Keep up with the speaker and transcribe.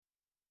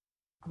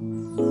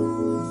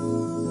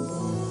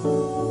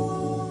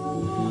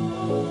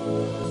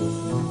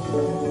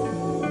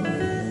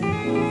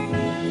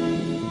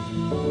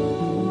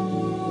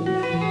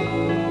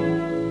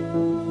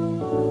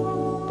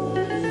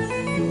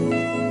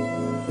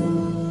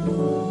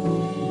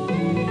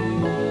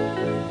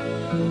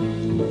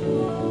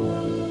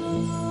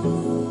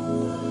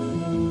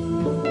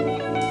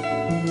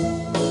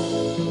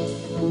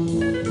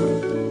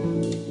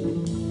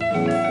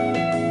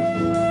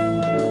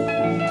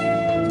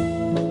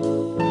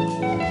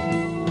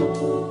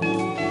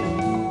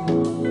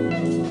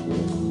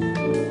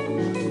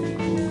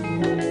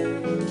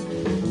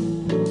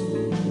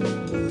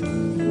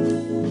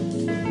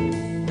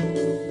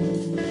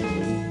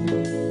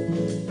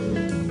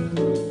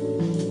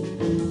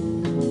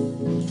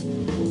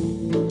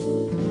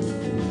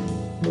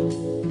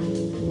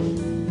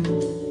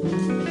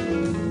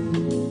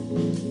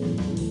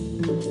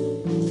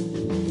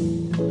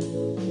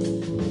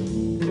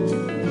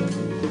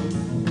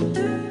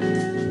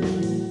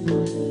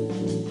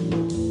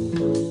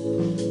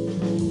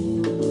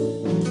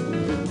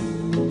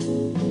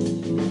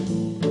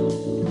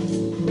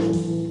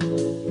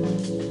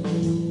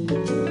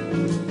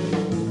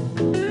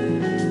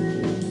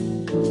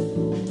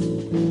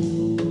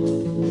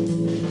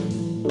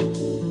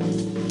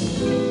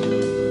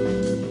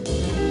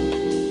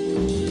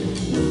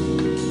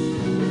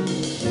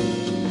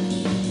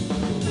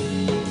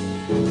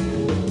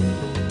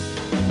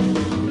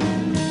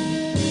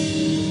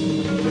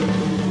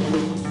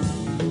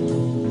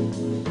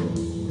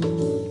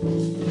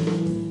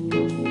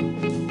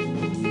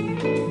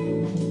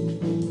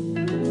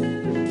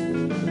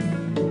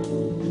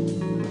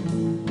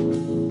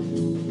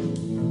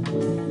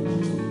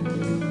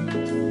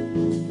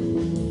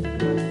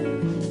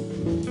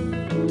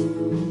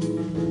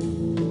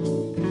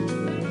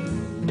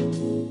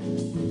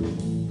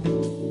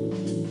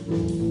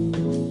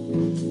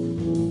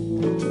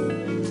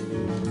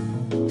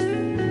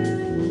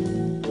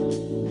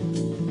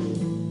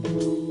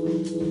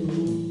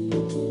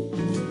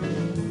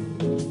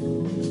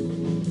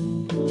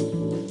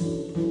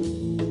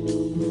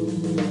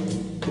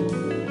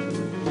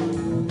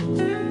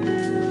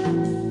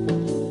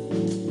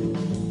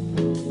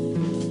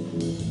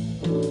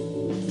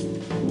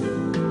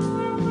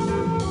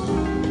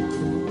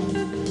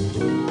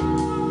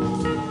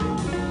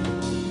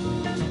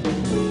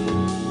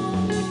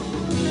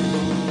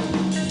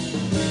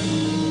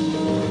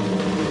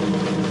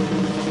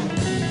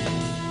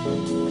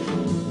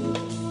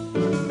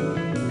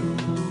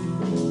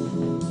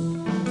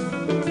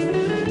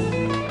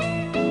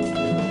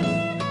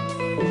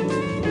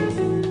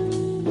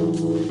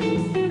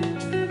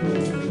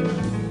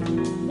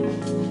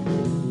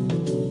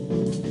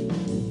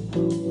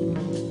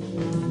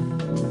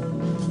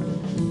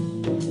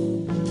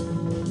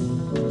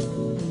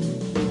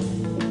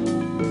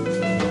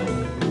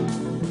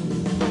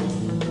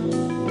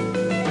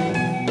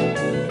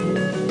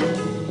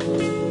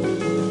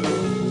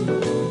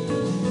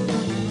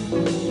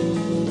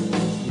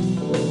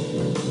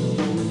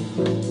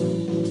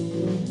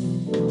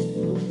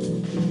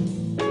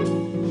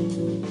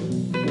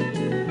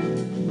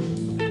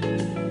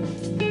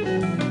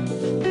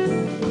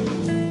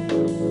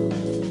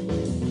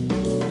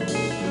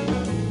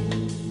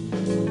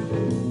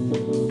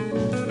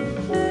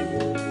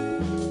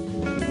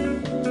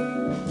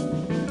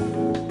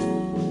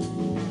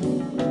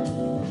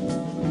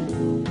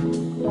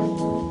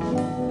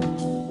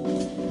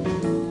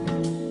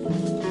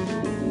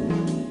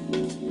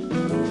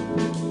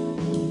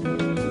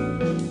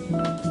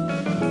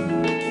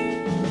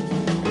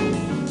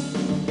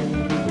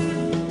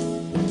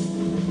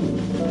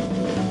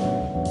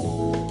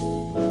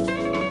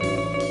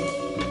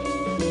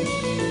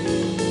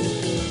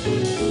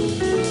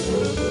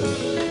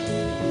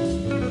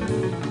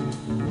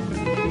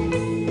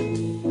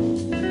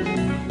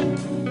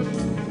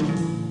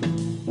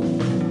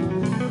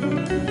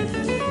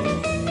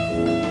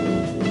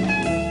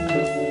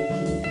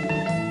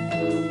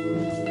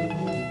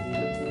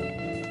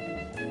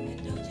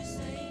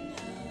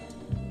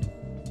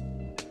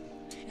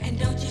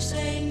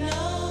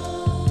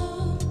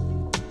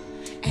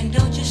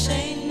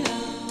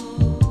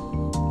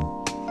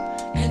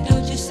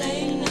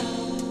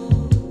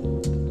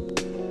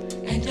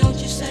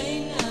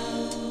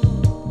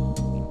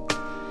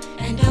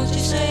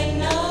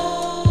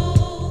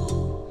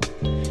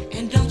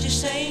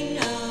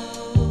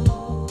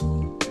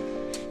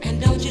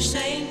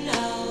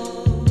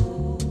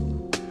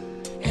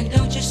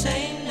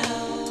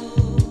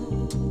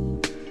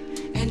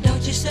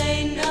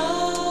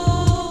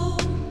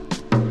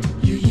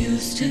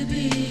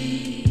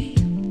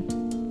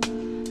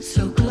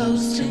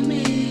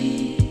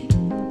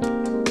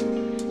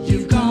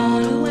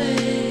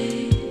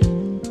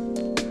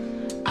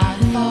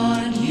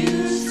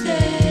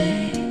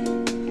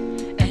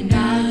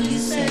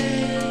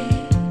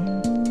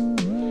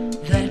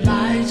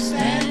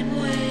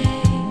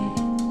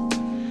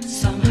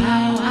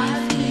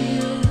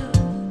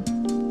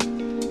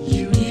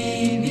You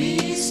need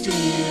me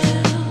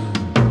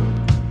still.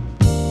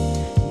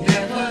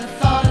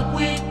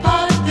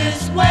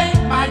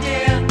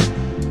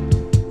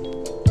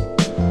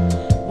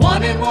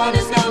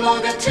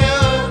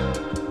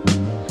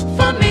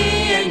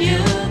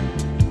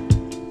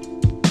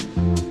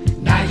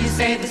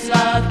 this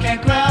love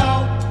can't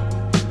grow,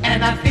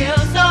 and I feel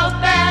so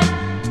bad.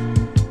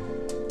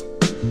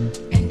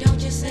 And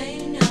don't you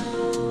say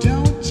no.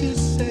 Don't you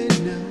say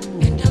no.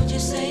 And don't you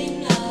say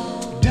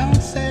no.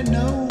 Don't say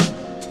no.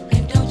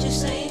 And don't you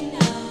say no.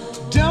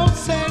 Don't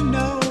say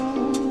no.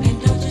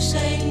 And don't you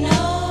say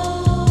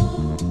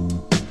no.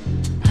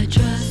 I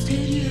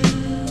trusted you,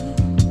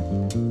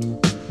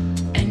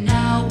 and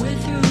now we're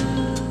through.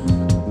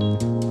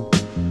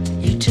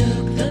 You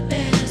took the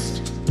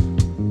best,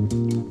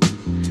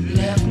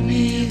 left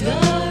me the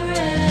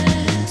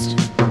rest.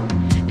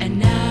 And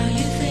now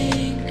you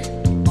think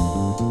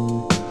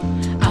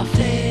I'll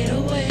fade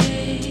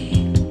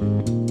away,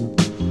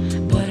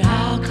 but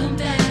I'll come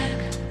back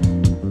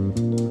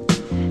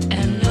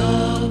and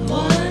love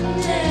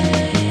one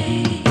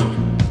day.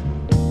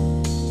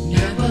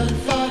 Never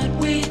thought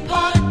we'd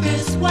part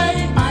this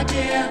way, my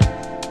dear.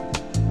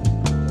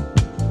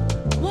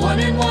 One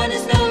and one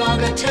is no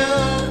longer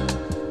two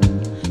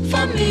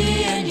for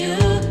me and you.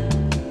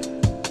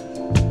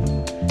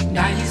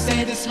 Now you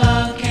say this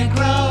love can't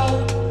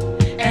grow,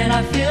 and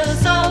I feel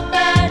so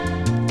bad.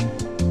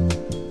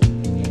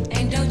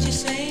 And don't you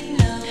say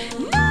no.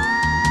 No.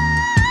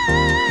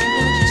 And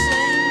don't you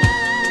say no.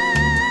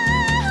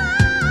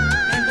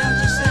 And don't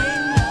you say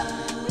no.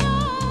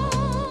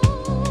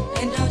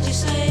 And don't you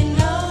say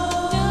no.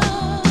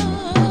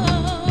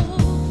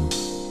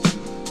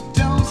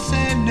 Don't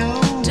say no.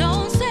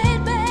 Don't say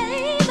it,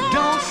 baby.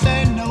 Don't say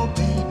no,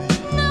 baby.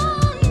 No,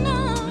 no.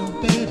 No,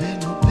 baby,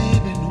 no,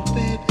 baby, no,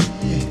 baby.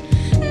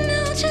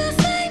 Don't you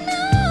say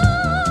no.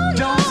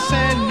 Don't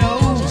say no.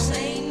 Don't you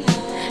say no.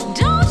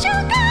 Don't you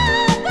go,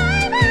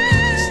 baby.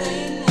 Don't you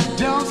say no.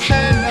 Don't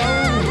say no.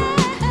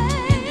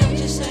 And don't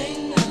you say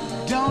no.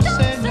 Don't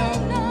say no.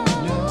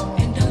 No.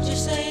 And don't you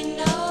say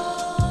no.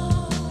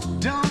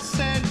 Don't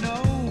say no.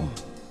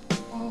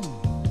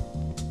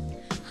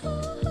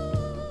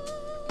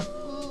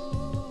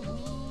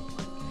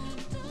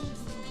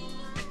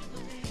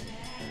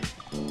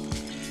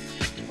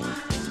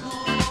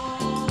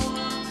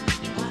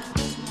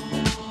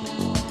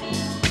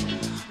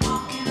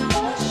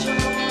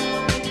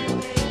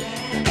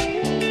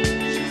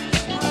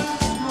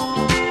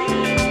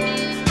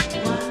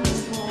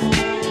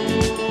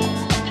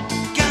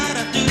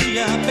 Gotta do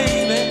ya,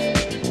 baby,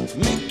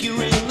 make you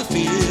really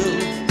feel.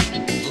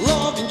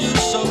 Loving you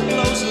so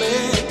closely,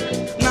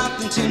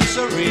 nothing seems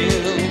so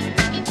real.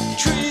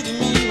 Treating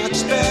me much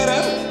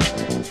better,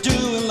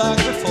 doing like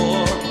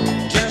before.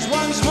 Just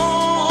once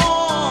more,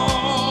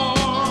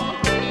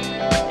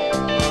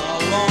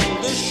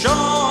 along the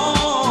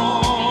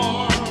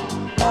shore.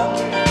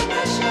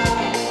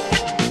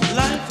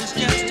 Life is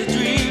just a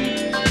dream,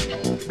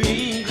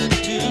 being good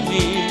to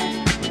me.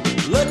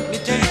 Let me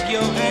take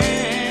your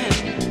hand,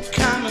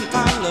 come and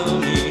follow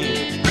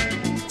me.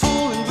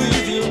 Fooling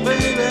with you,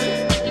 baby,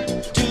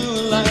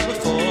 doing like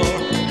before.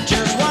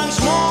 Just once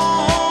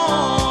more,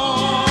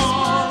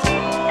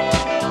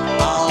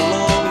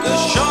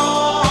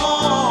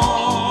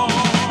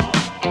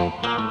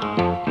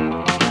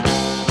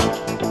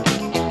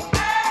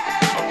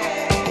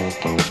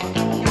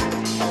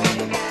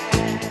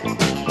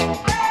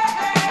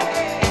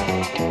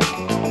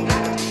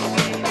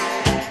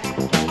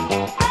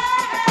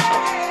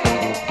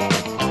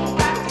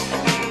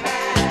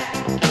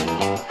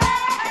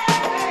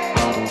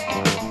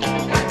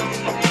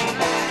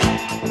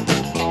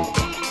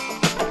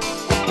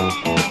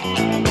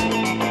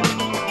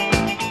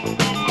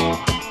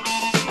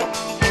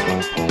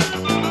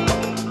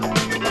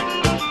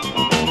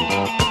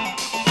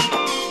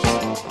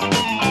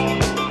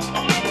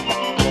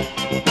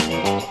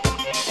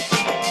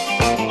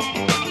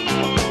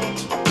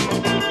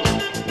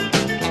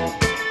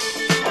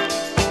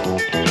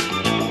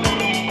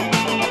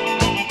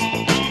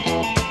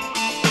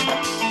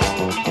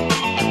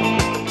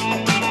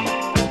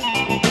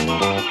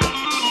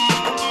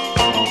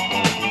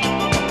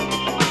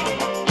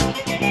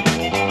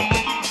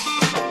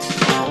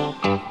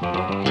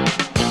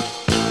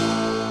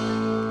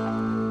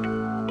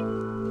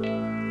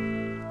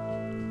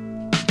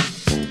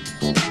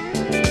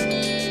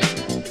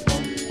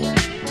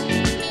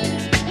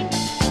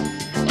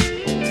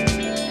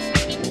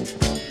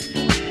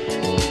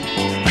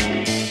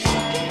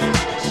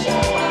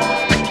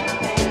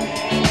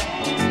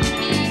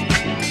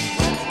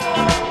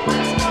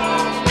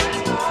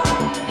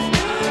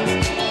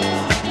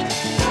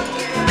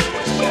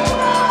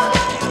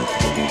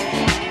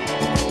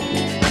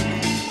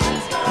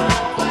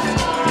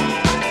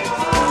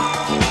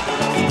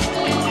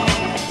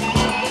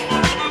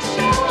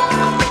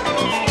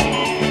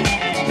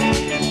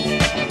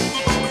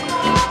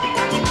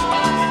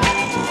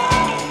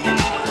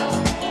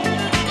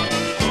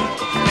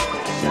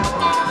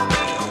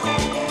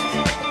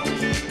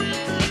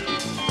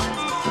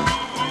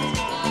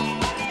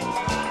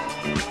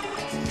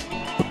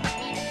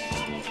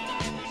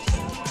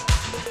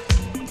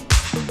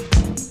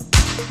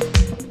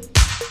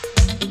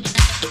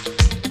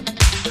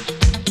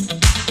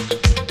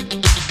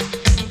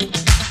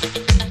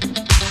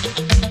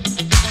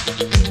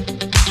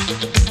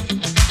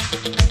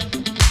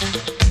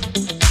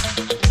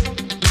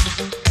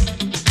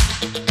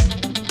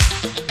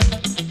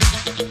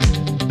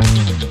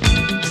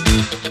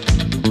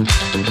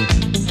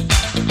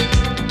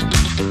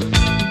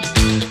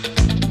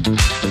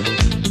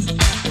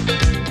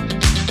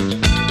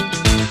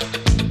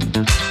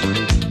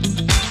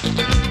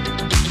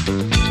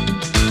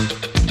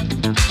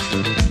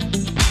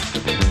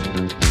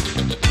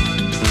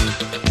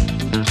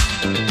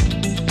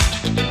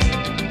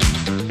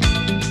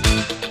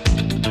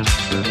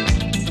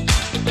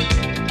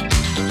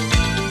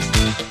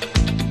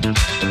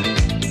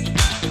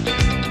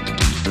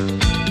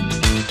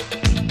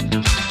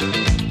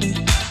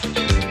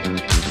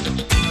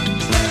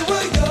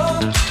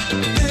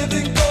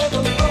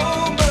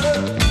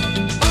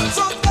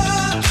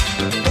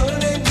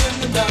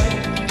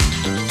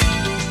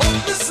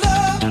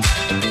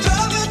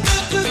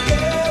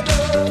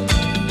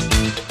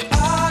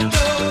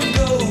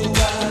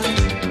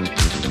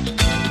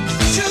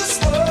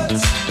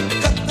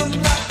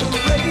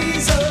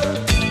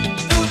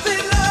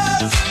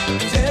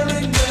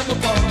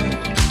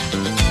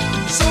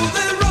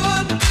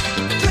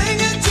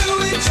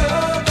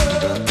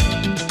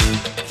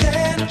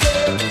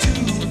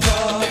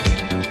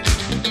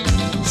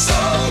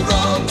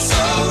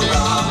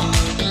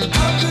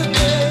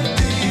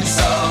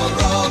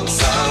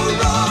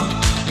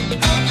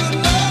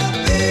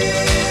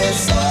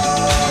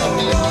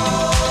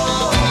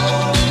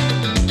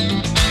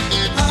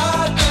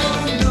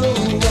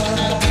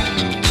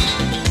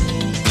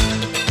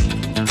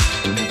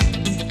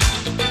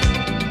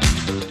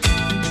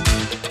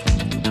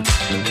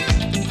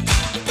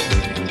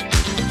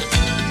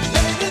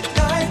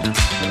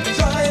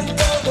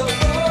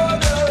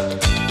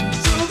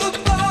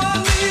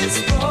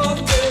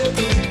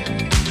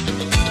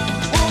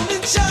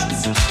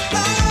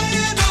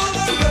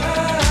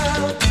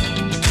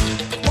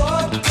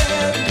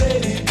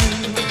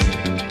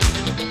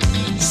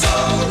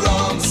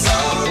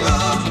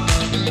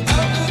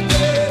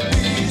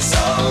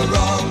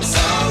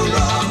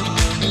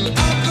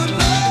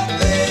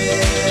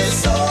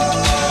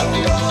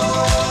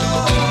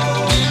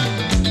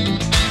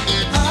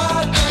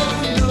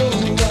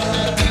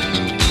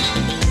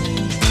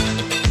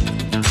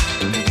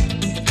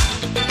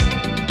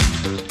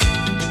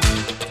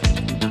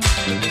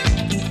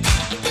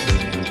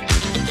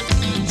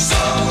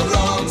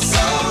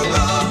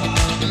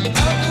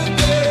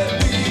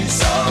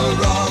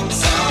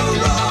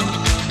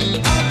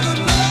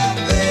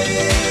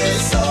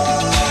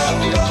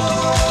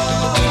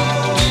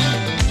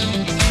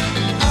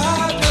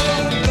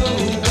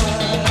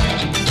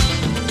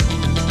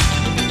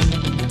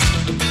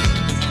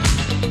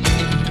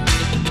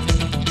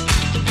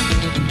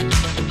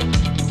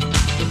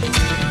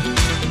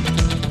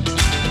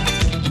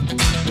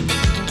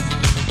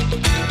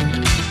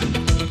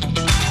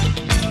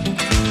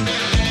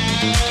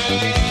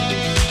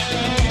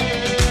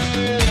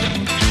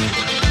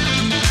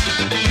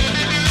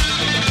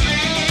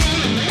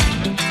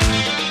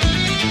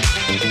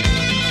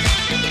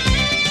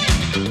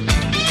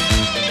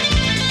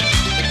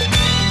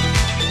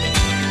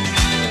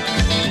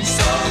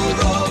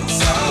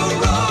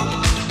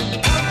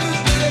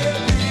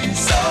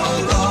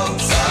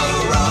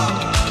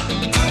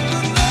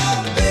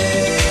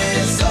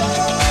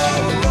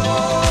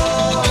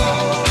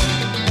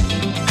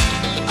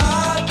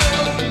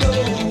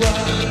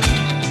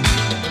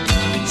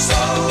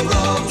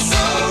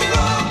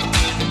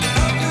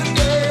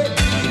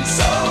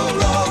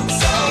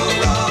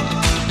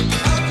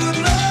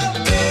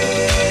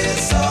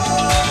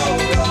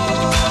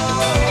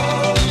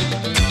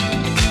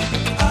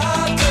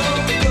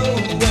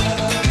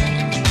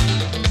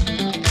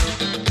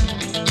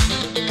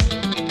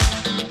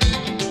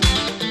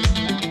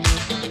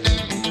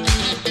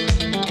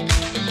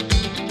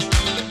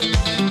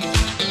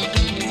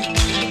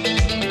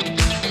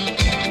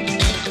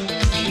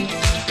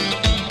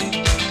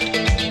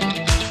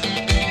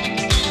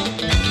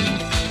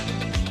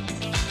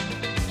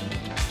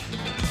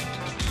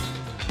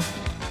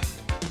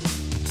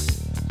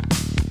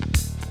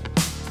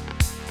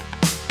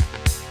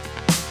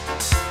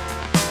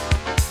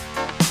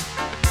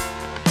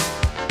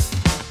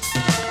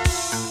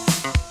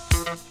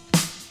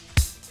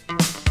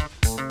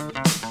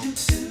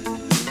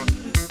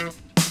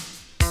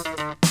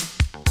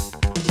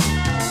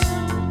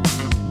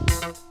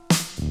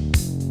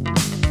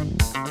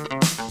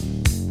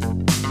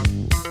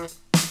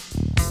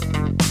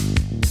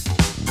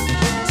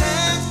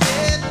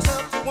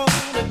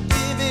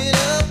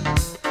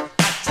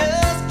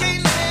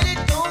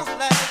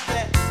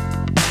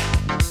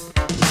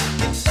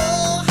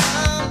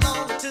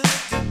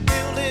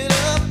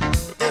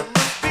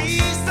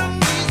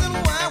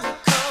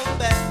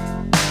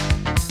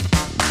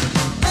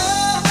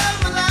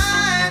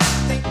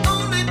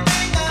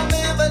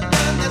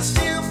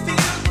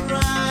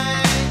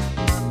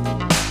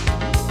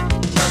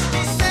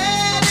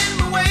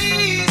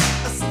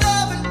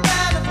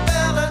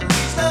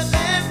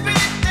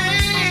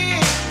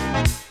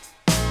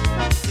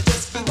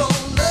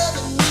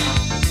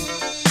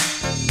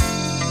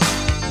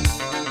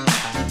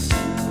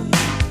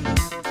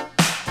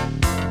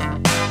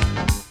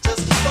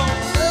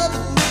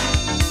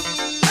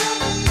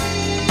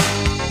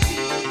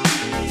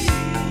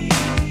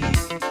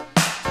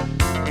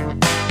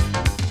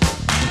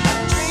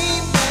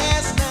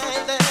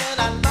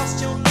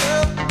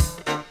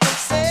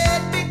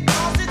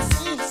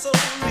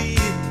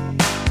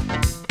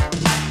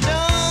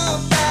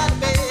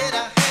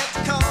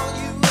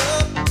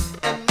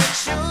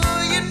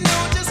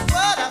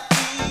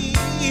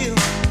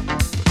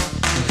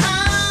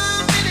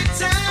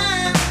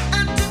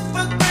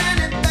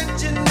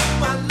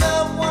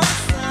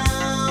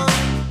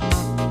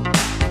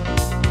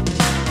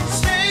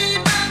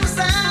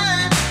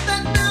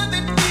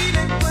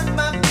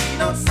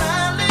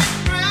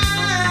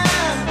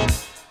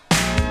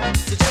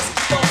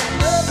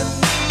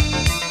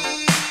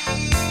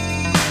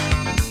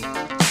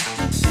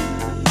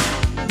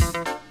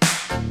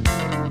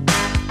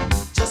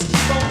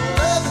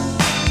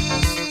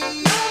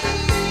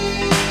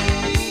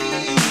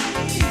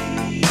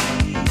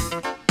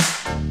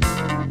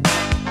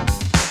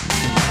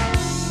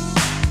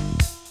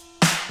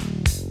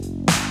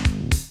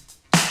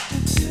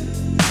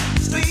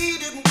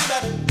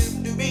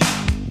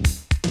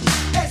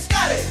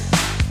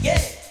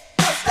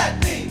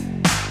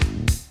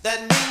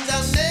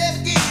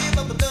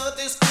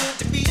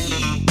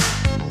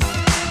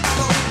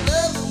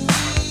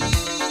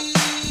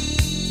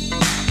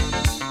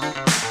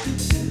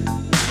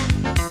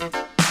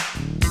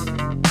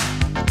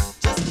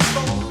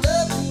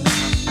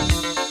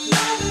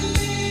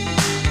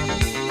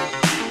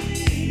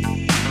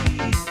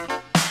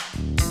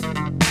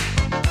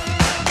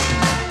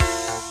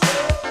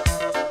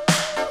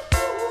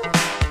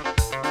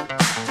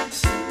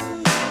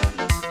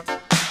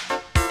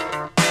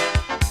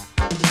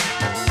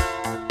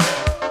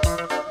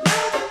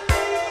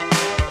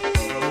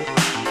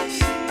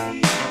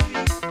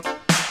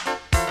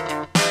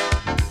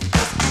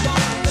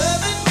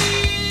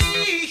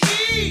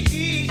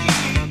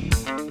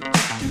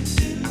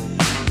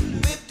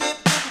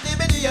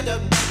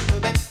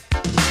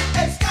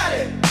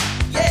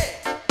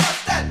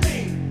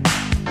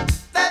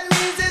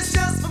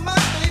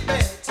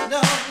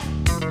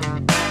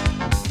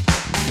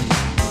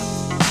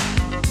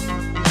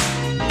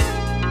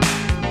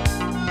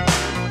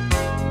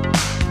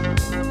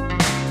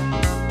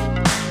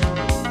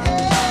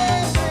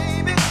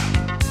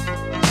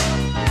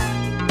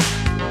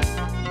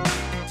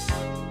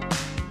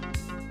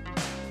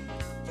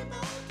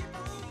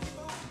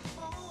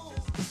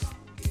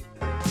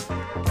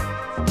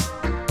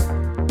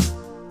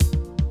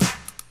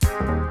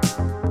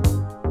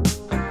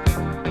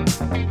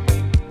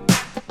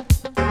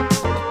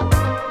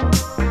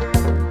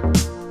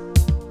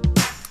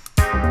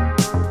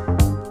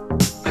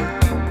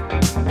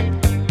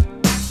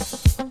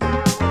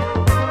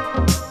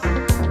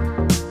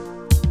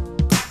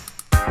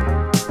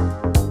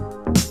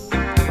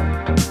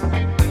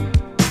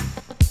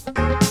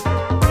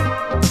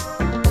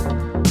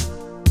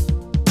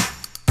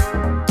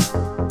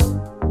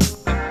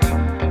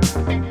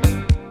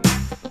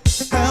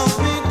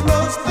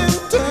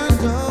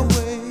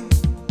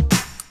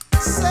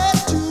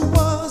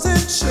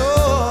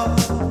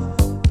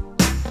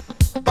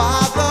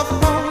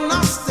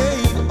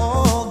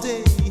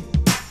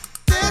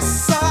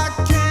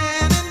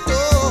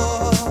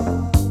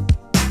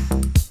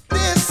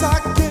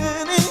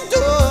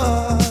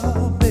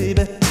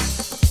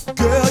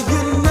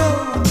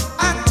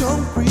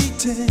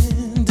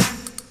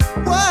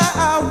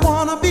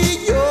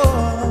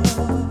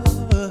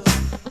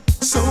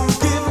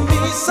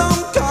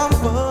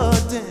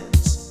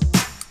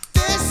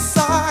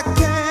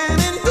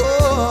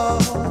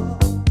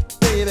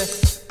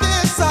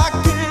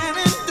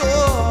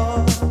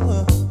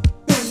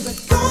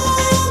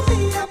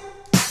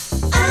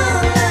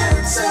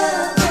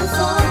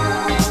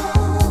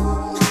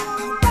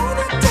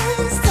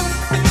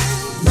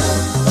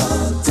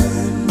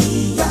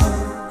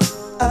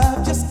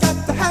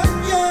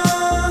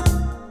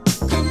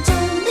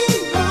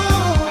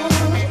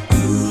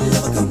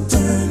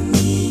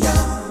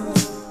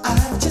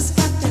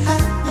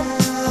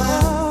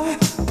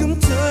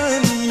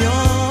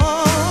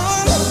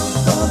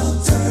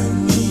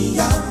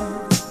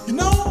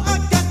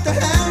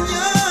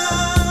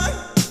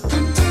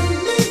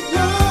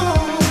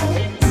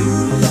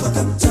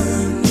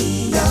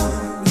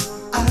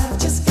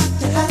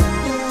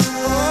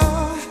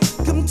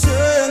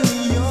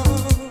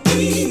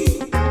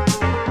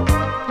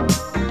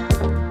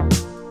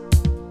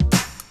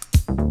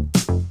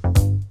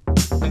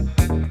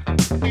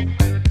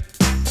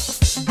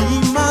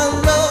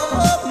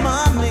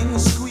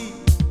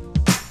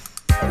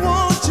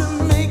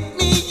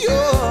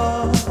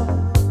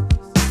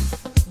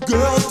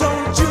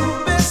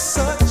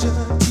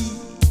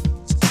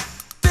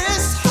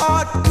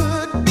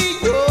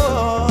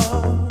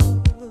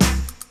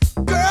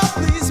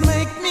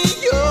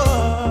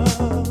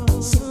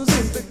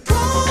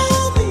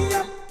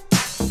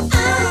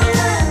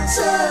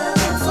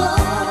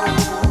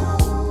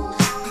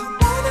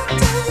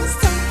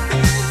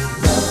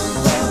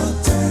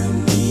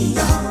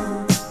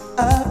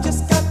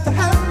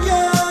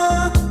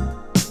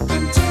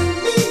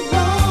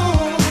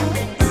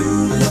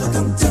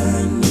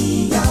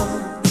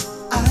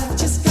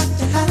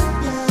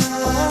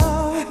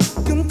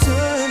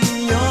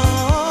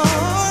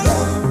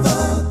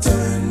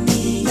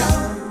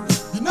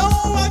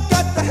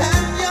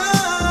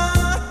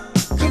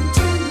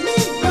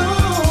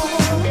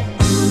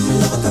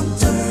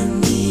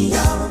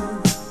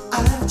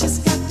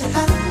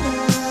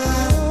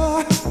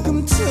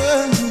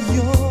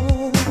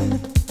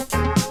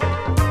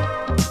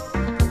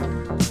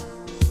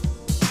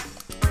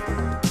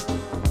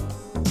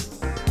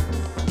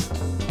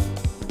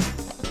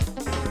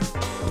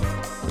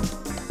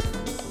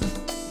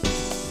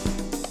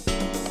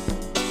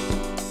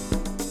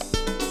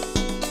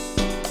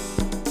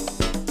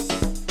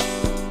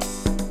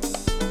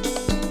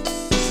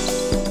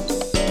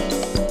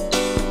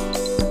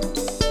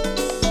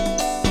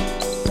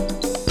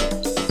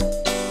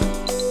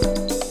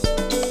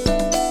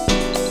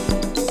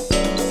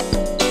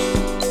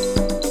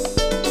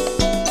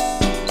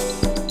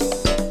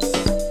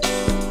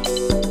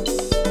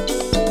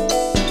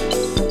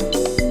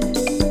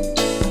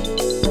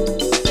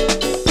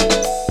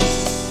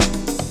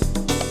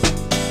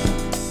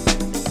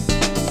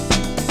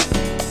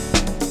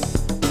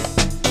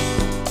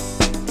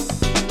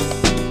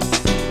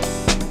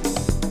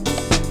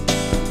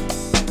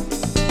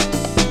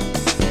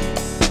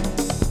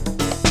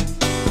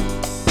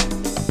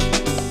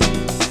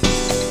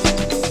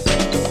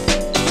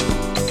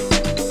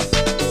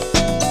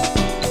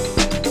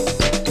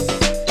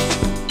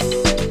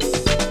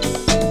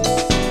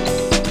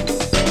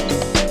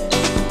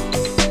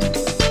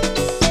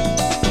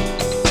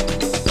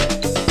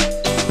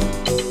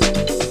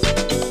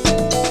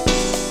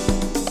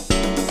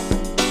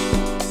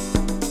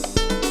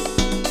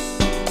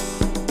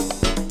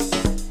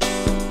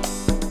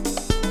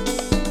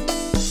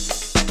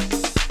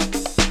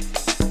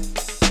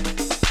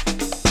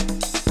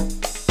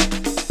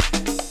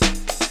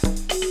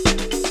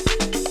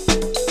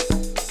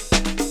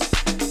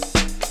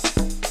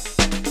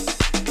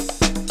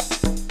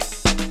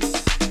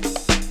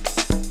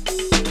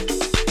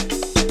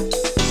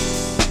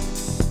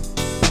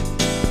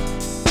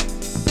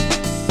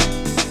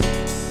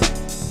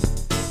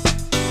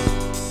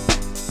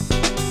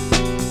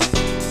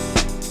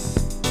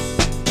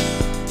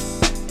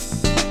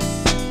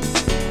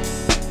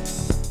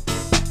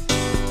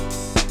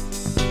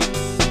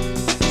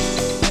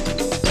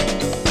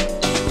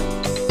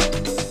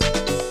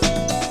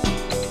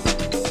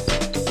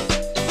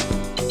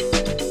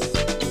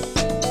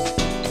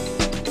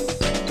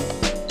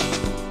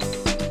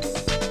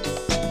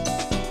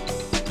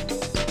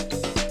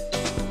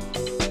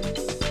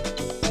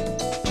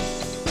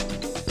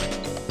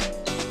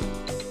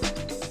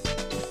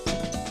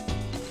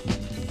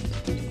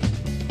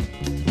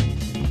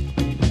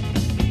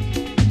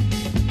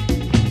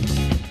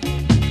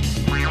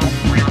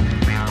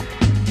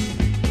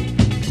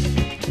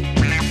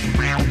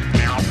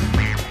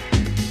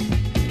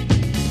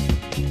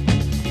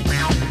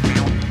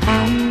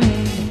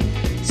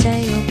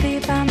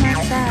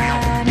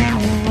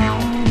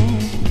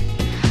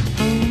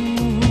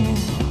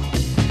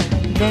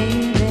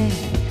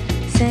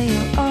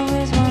 Emergency.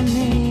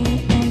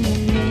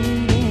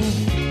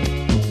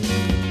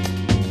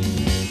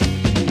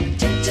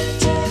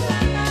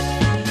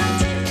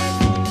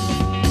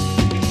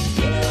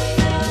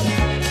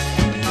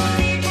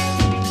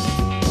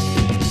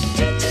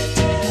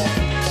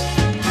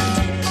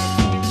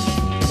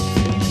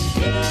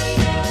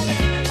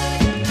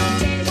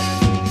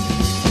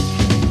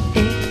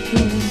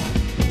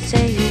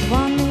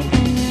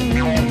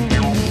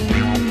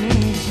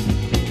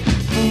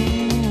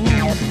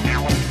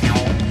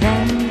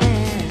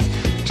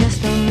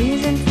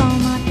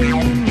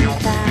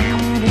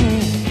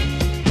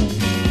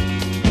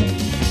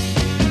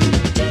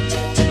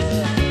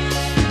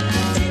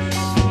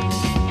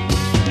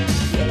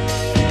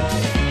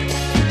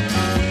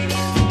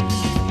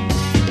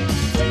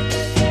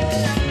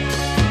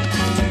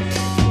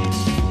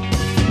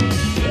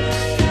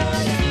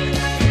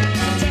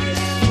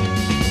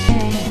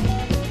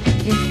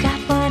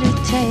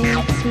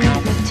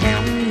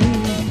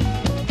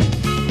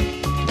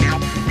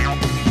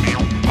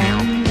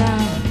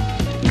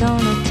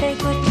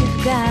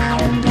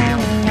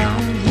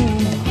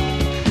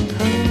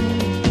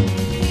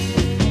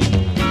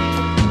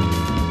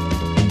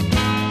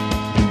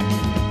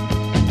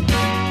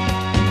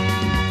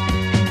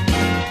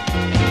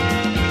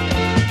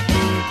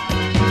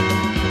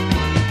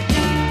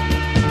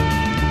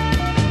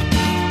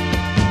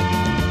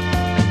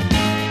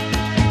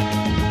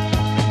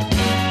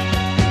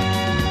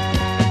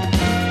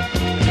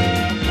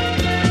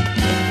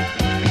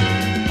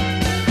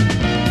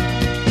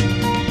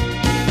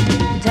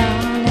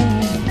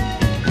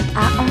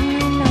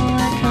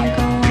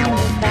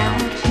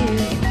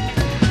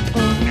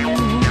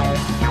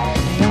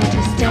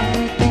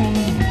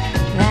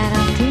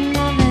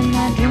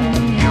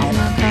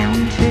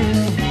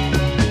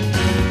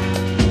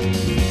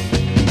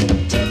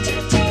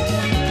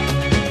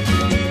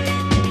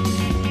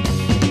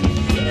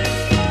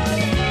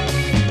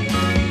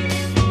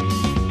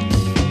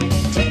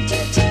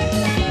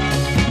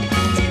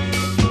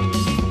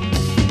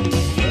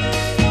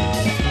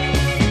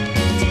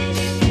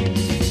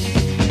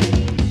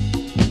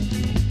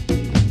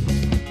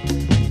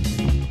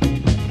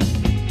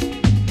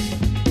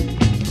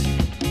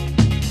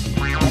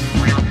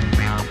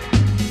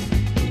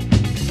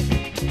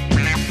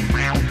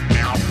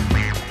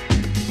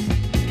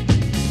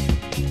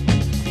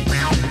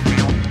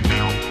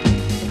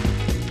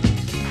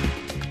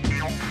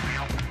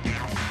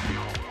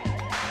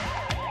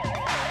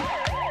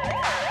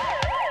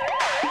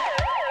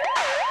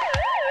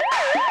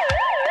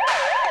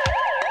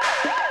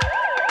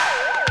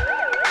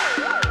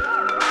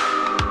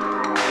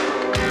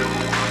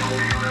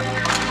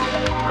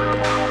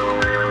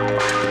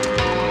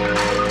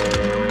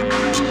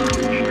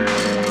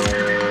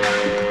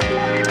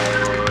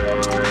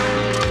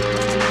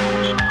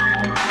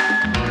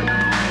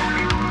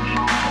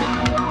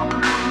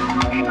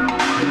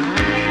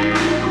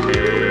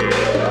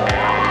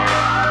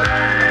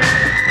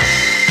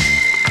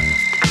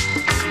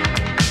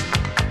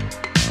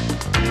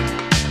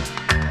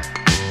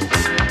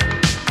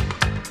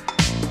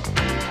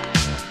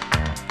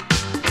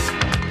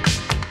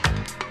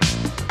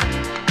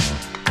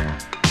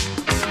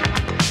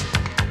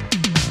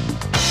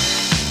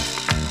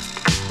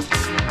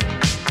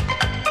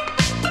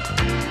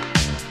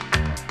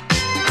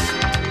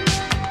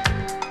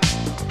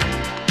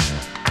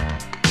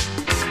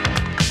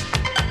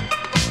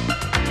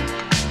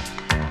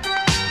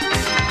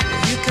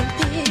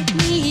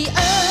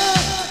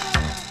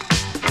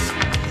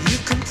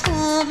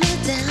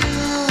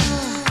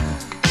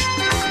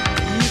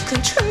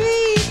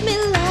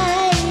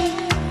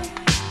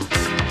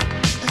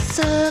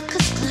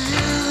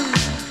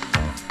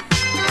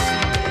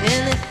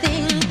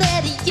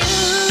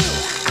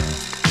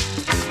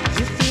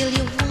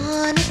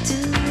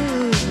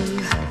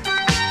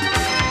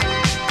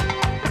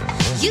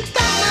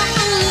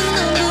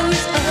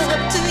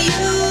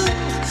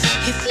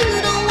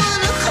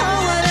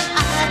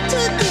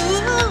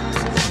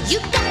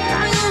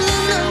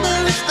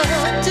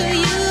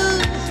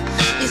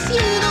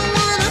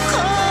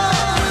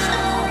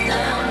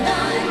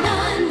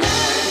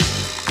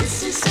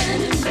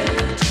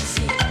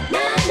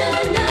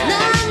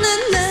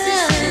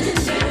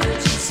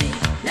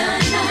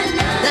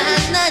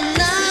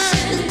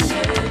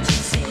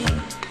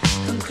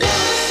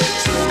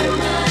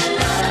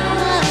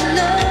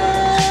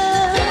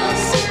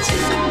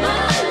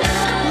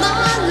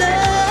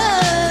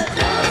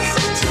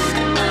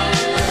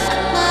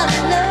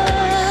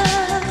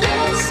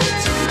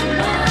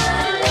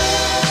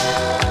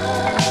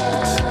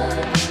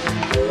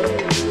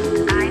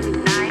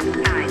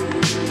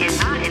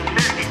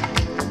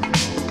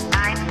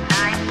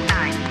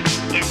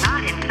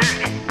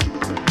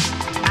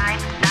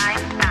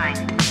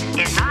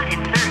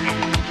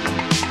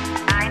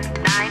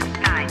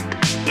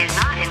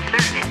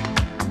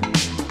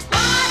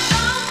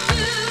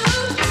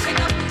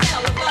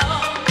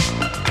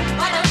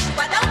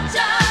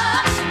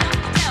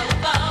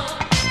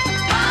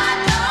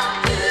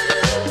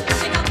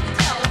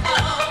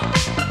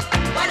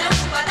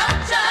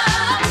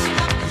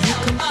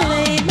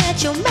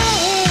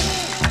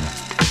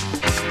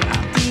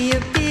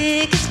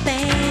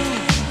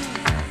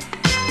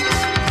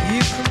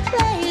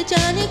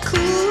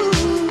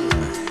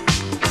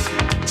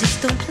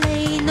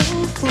 play no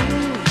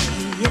fool,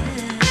 yeah.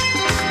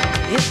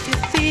 If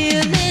you're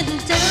feeling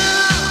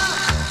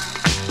down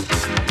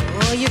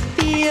or you're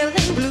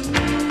feeling blue,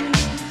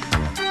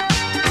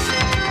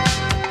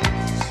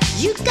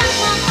 you got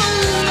my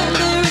own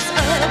number, it's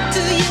up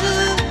to you.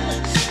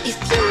 If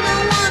you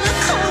don't wanna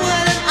call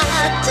what I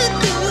ought to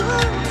do,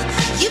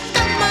 you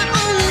got my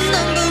own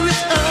number,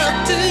 it's up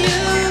to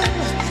you.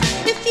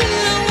 If you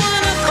don't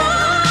wanna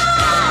call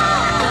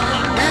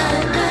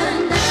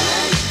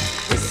 999,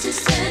 this is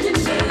an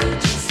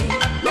emergency.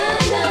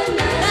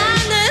 999,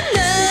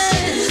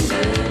 999, this is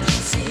an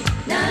emergency.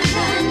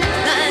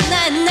 999,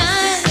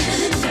 999,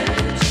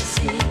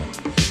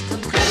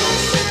 come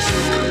closer to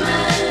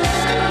my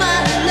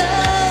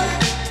love,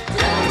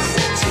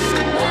 closer to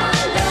my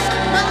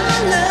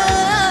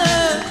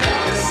love,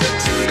 closer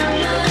to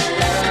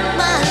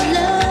my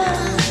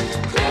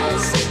love,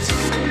 closer to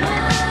my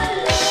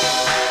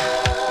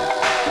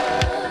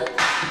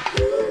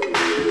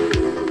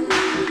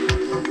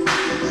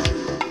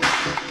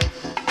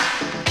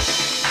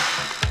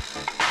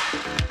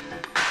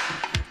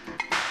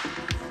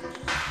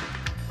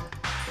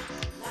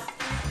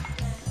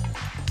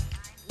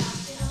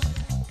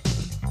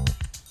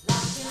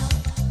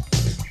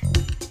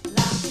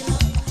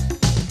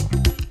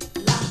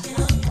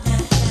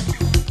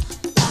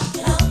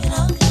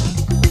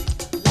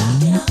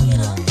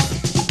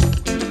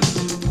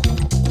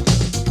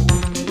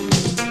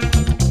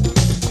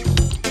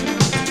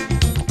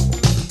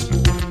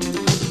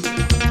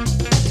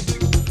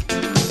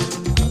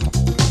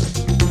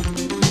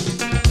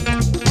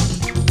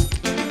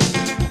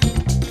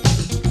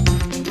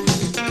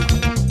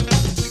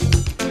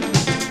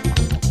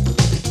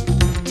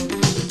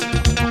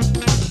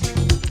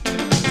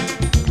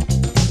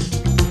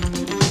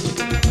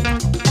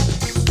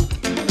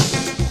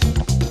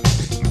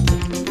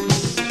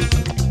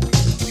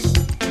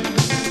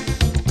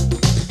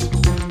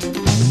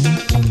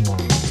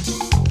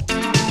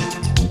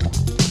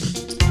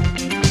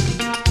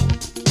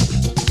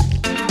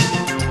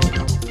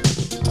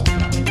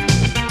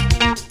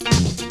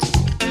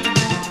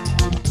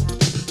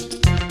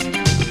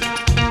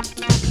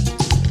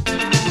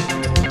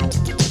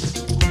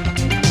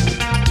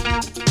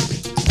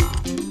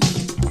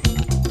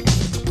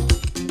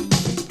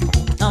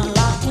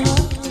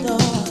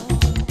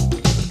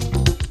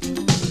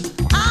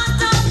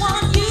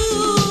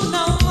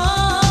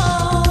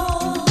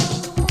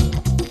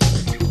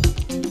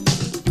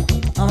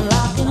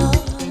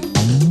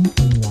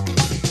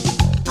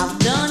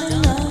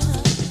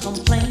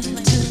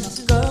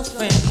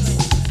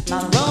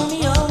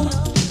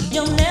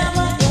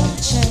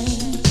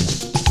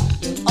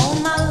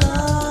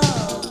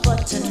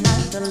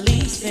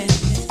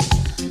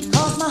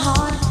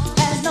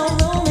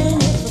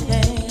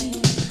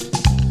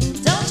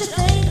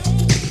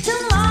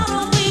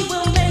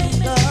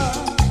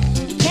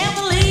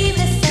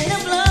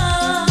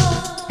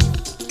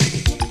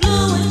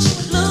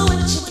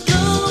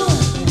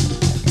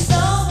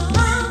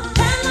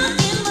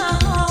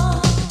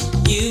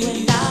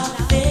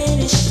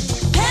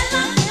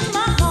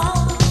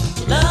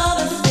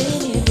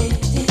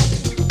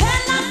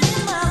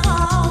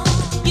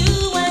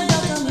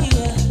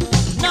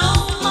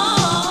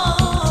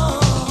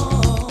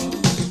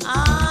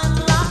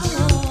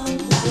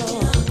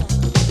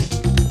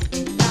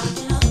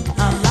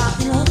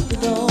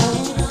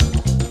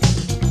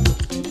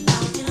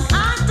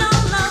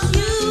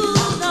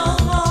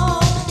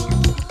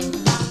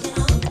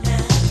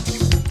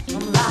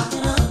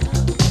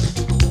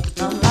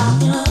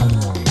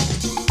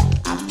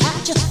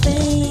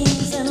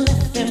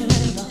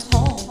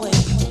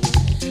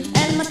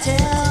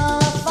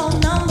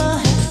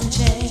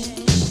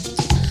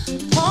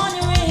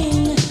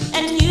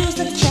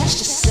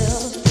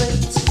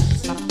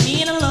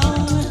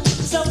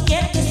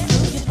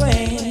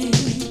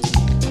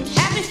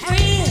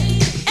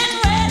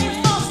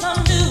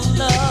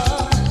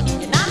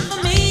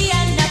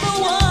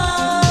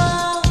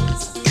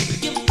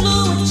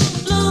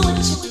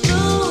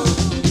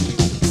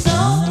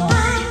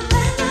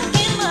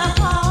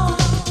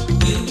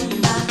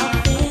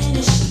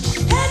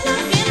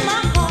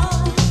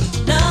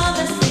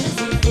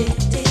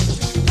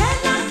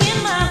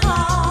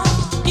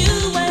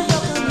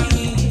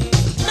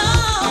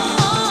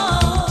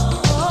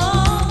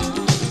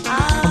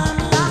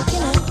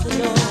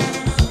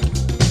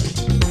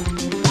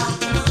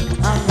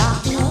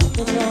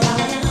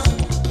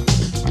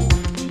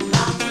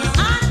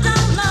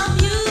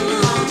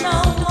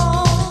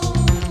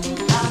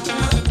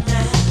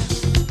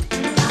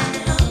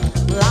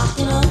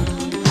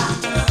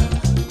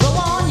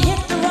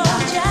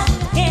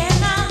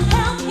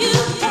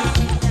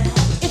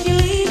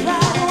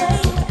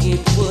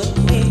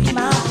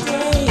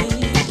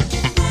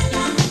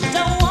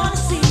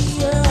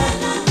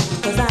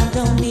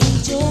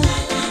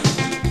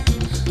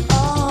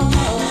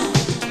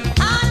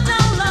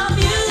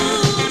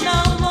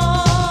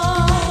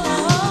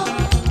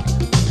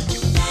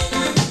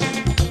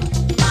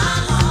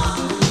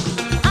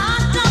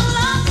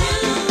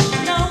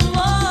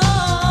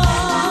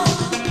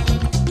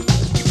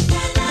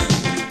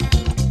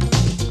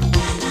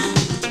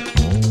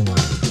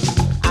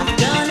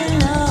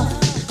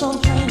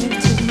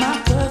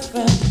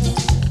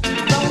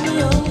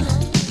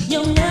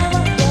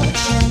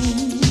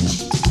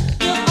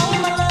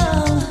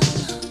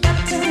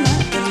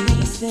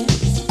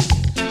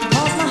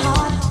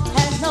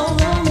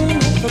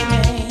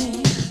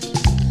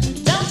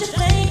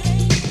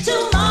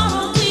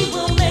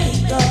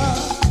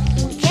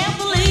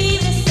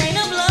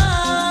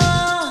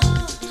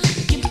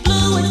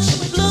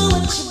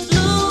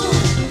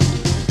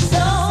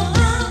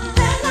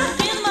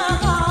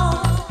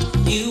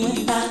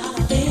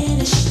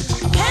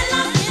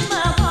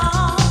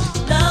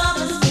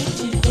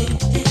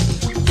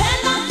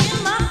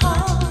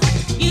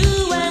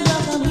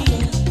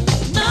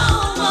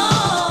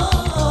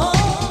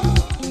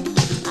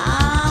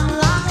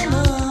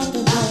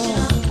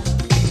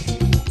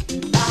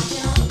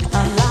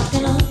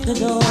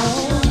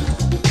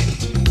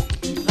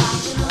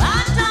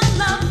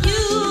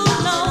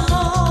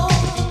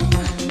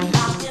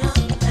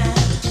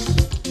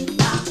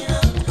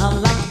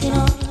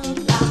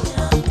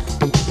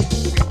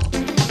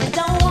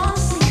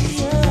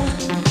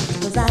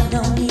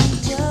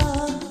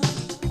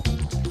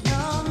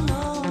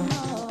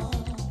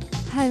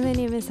Hi, my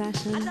name is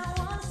Ashlyn.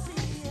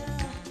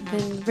 I've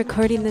been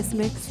recording this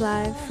mix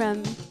live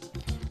from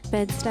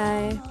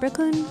Bed-Stuy,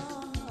 Brooklyn.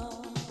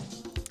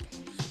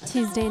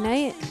 Tuesday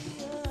night.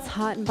 It's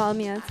hot and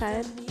balmy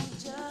outside.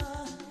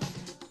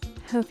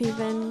 Hope you've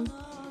been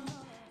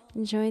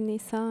enjoying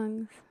these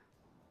songs.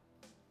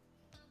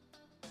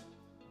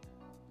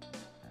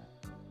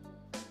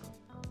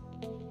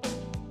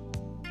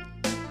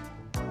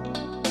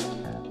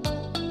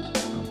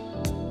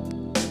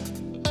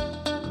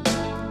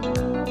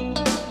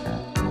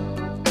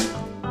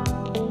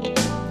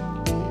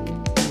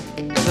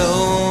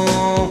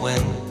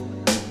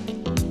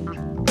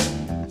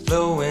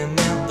 Flowing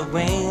in the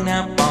rain,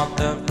 I'm on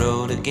the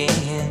road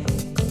again.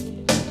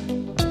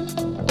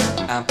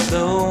 I'm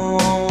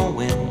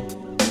flowing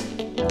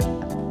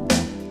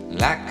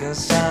like a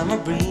summer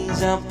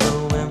breeze. I'm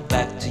blowing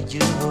back to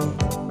you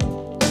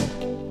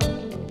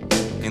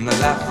in the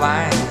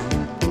lifeline.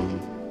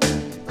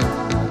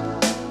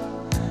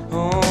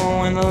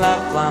 Oh, in the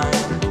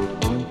lifeline.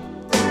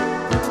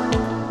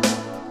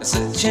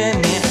 Searching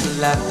in the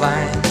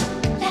lifeline.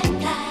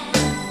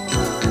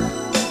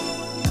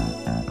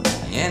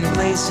 Any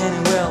place,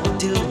 anywhere will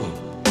do.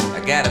 I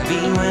gotta be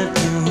with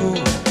you.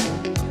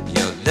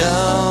 Your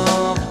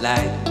love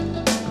light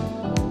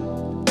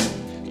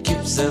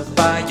keeps the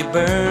fire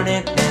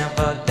burning,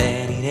 never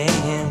let it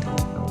end.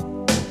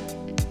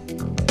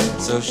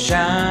 So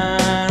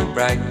shine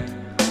bright.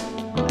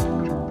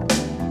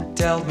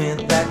 Tell me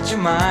that you're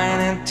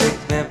mine and take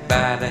me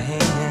by the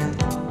hand.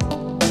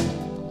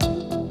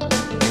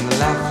 In the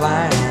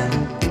lifeline.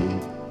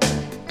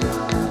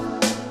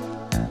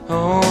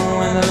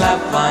 Oh, in the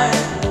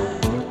lifeline.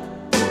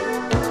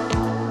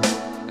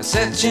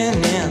 Searching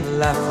in the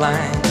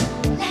lifeline.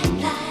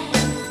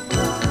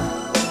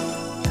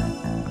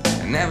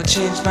 I never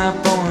changed my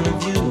point of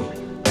view.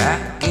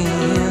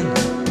 Again,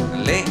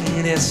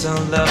 lady, so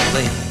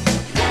lovely. You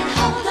can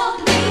hold on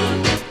me.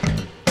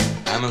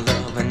 I'm in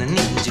love and I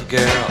need you,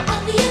 girl.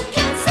 Only you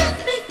can set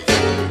me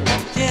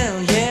free. Yeah,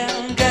 yeah,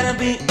 gotta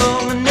be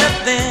all or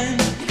nothing.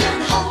 You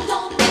can hold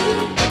on me.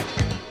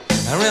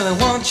 I really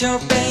want your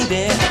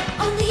baby.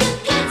 Only you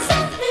can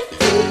set me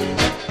free.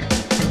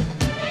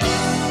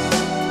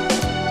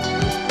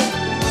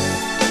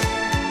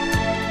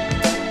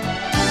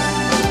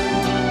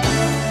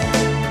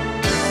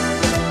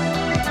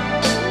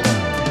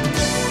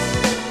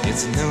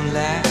 It's a new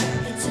life.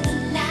 It's a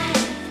new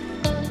life.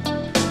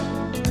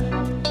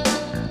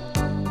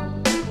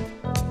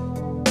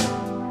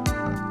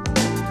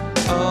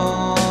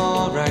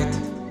 Alright.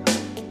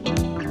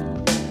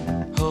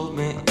 Hold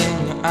me in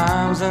your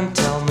arms and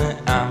tell me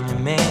I'm your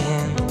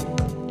man.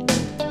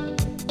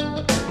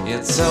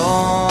 It's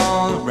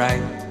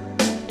alright.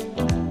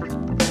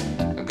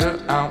 Girl,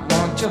 I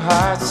want your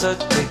heart, so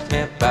take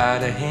me by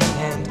the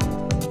hand.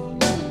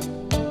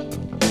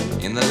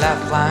 In the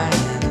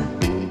lifeline.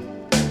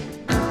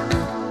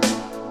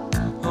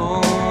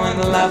 Oh, in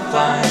the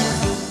lifeline.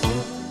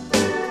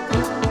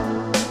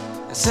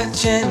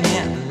 Searching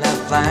in the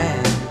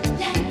lifeline.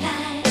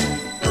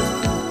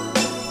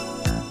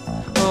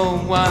 Oh,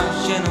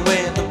 washing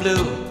away the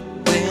blue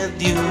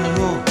with you.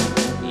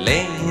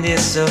 Lady,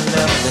 so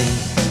lovely.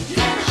 You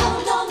can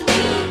hold on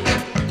me.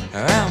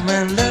 I'm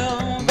in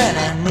love and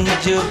I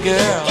need you,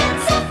 girl. You can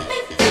set me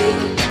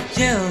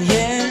free. Yeah,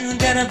 yeah,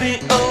 gotta be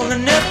all or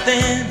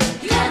nothing.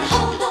 You can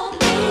hold on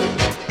me.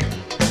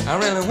 I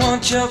really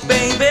want your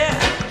baby.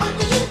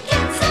 Only you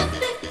can set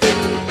me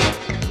free.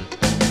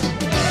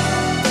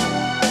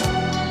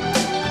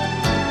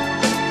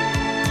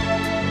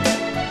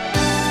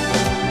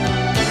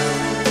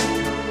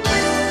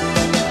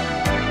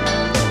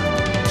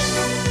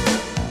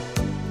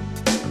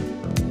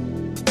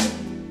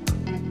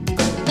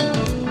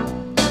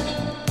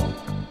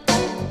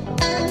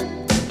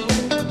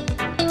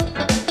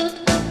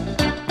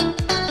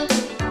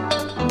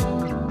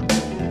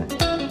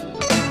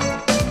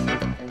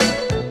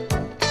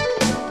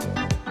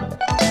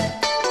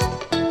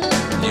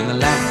 In the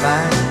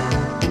lifeline.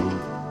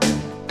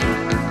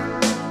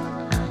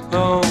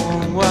 Oh,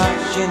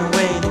 washing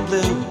away the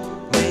blue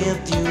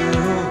with you.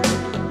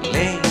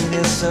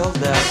 Lady, so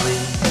lovely.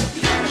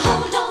 You can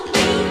hold on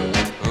me.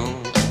 Oh,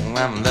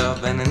 I'm in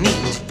love and I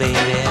need you,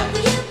 baby.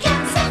 Only you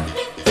can set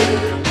me free.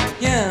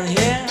 Yeah,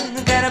 yeah,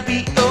 gotta be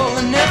all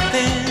or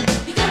nothing.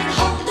 You can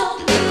hold on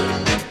me.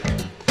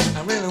 I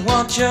really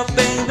want your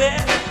baby.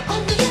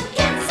 Only you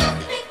can set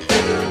me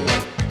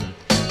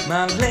free.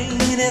 My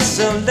lady,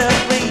 so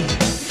lovely. You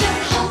can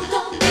hold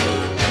on me.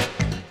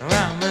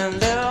 I'm in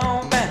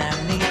love and I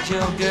need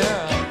your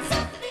girl. You can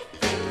set me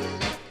free.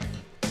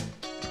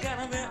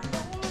 Gotta be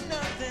all or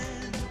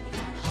nothing. You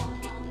can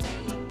hold on me.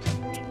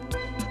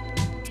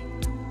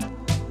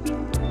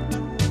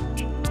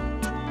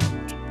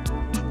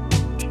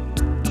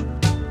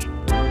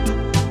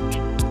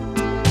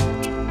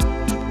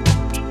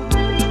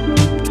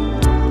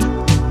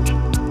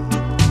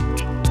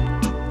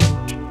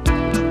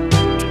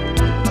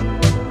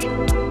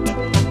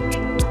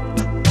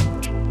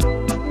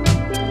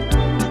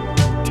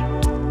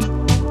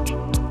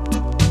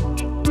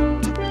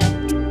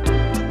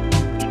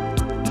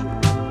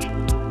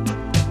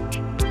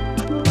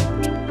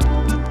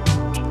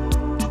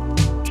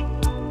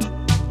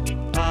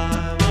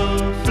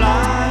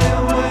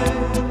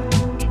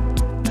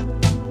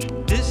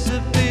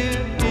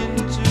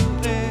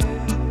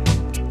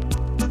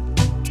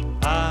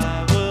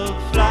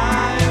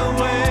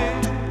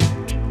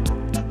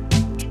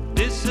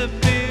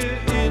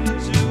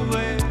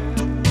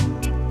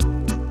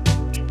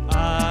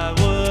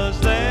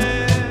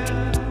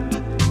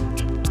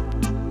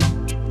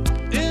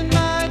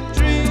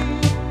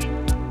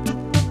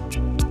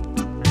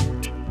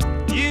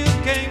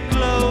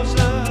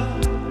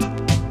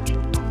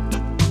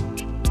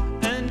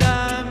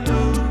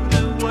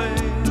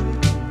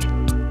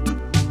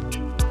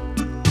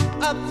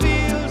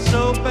 feel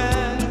so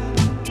bad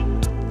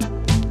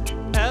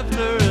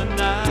after a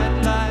night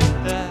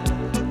like that.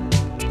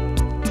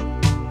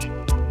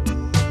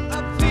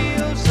 I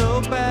feel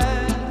so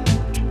bad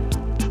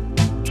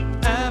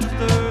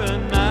after a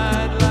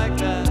night like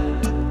that.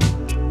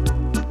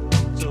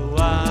 So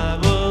I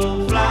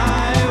will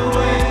fly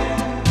away,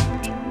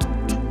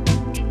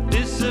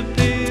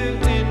 disappear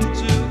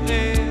into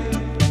air.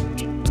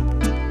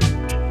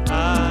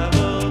 I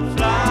will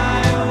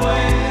fly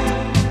away,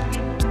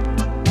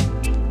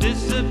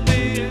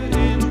 disappear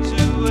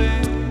into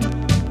air.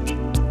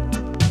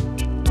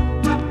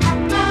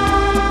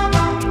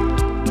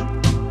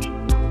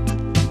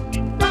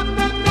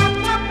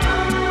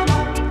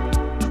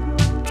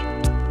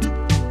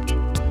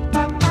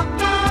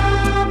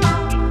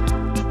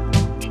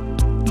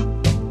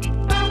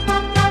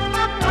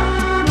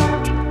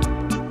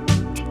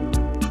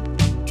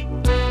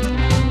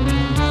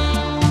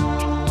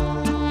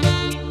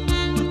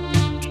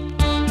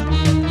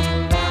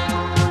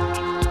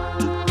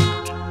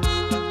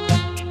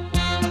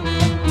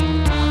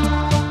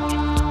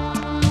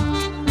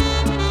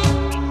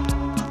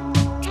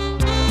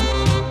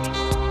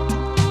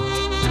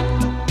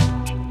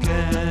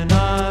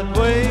 Cannot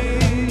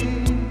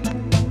wait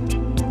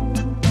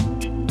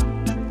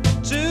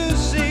to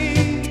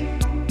see.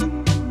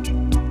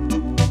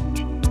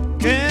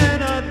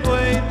 Cannot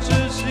wait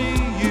to see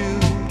you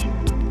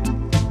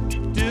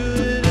do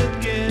it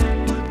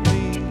again with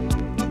me.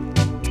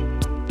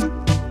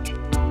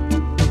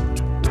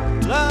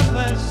 Love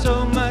has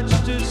so much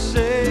to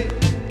say.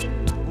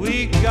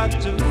 We got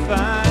to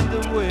find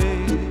a way.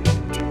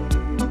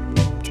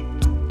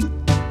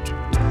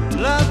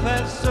 Love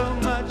has so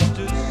much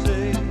to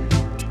say.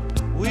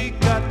 We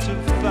got to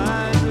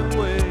find a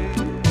way.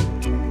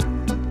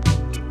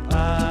 I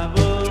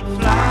will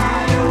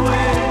fly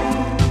away,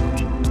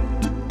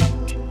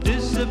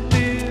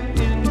 disappear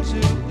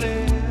into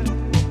air.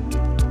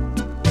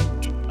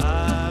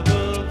 I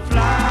will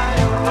fly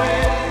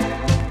away,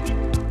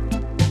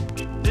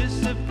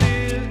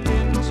 disappear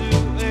into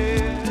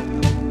air.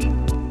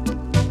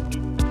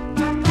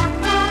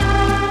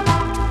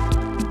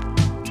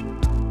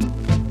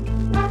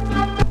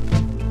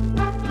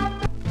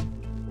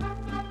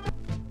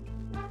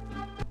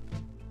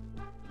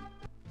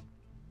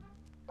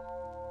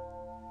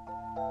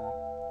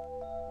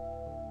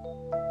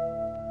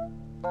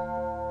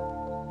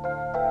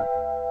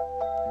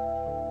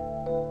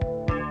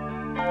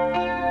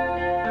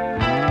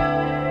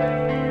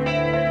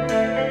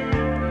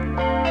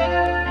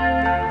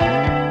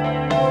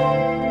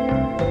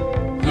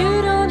 You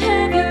don't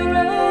have your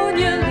own,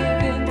 you're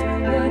living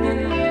through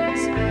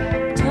others.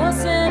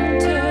 Toss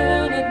and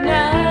turn at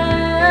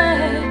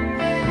night,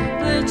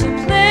 but you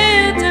play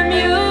it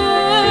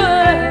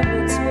demure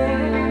once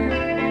more.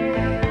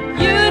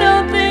 You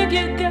don't think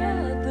you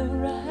got the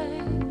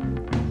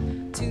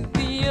right to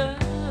be a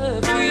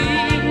free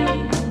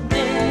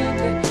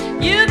thinker.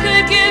 You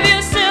could give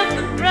yourself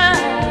the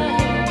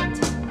right.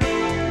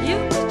 You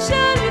could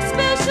shine your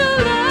special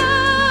light.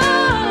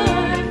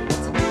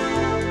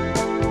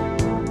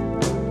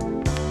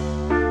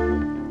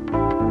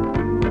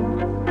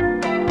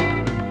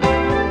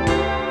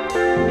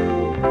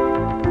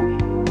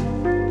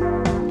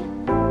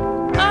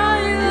 Are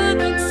you a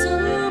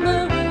consumer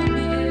of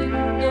being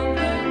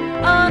number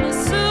on a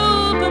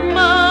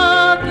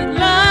supermarket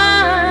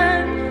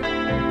line?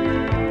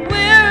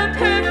 Wear a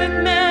perfect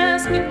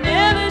mask but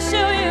never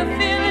show your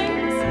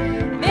feelings.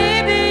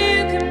 Maybe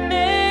you can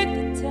make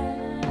the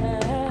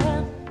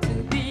time to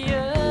be a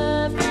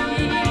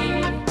free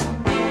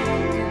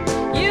thinker.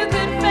 You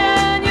could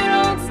find your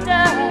own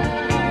style.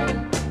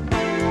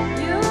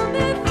 You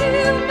may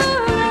feel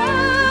more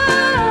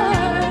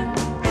right.